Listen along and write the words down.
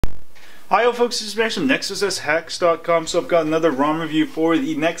Hi folks, this is Max from NexusSHacks.com. So I've got another ROM review for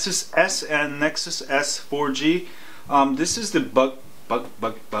the Nexus S and Nexus S 4G. This is the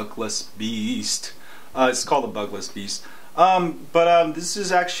Bugless Beast. It's called the Bugless Beast. This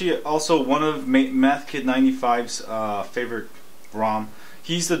is actually also one of MathKid95's favorite ROM.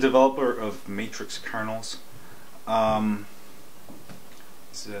 He's the developer of Matrix kernels. Anyway,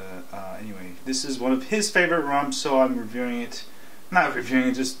 this is one of his favorite ROMs, so I'm reviewing it. Not reviewing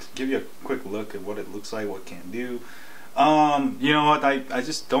it, just give you a quick look at what it looks like, what it can do. You know what, I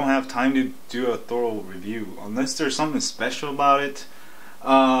just don't have time to do a thorough review unless there's something special about it.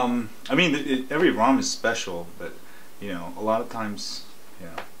 I mean, every ROM is special, but you know, a lot of times, you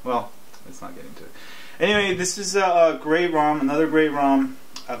know, well, let's not get into it. Anyway, this is a great ROM, another great ROM.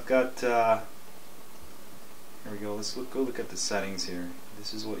 I've got, here we go, let's go look at the settings here.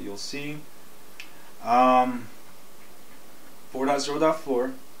 This is what you'll see.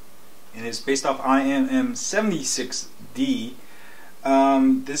 4.0.4, and it's based off IMM76D.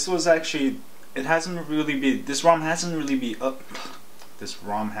 This was actually, it hasn't really been, this ROM hasn't really been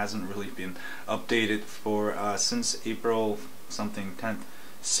updated for since April something 10th.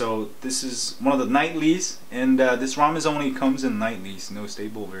 So this is one of the nightlies, and this ROM only comes in nightlies, no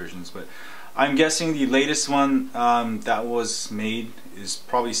stable versions. But I'm guessing the latest one that was made is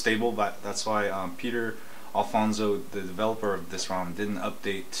probably stable, but that's why Peter Alfonso, the developer of this ROM, didn't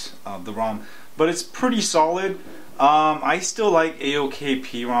update the ROM, but it's pretty solid. I still like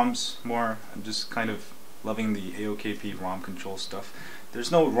AOKP ROMs more. I'm just kind of loving the AOKP ROM control stuff.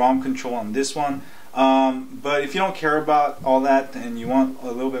 There's no ROM control on this one, but if you don't care about all that and you want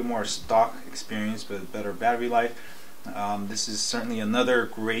a little bit more stock experience but better battery life, this is certainly another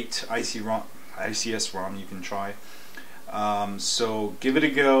great ICS ROM you can try. So give it a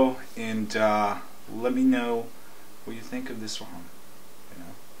go, and let me know what you think of this ROM. You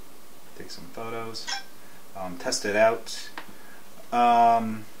know, take some photos, test it out.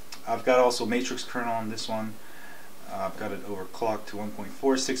 I've got also Matrix kernel on this one. I've got it overclocked to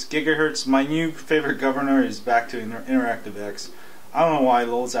 1.46 gigahertz. My new favorite governor is back to InteractiveX. I don't know why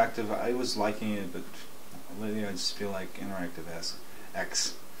LOL's active. I was liking it, but lately I just feel like InteractiveX.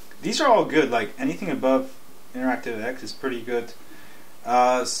 These are all good. Like anything above InteractiveX is pretty good.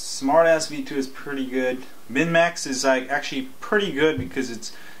 Smartass V2 is pretty good. Min-Max is like actually pretty good because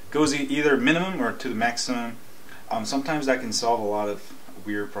it goes either minimum or to the maximum. Sometimes that can solve a lot of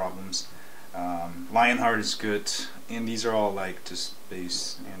weird problems. Lionheart is good, and these are all like just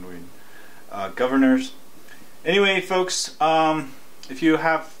base Android governors. Anyway, folks, if you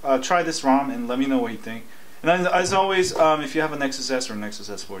have tried this ROM, and let me know what you think. And as always, if you have a Nexus S or Nexus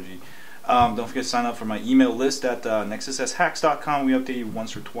S 4G, don't forget to sign up for my email list at NexusSHacks.com. We update you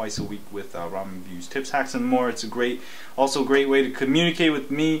once or twice a week with ROM reviews, tips, hacks, and more. It's also a great way to communicate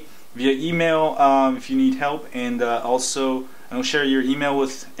with me via email if you need help, and also don't share your email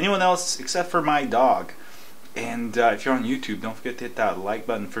with anyone else except for my dog. And if you're on YouTube, don't forget to hit that like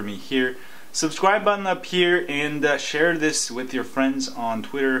button for me here, subscribe button up here, and share this with your friends on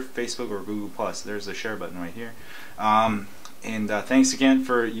Twitter, Facebook, or Google+. There's the share button right here. And thanks again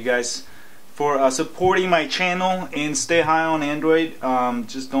for you guys for supporting my channel, and stay high on Android.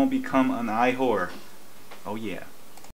 Just don't become an eye whore. Oh yeah.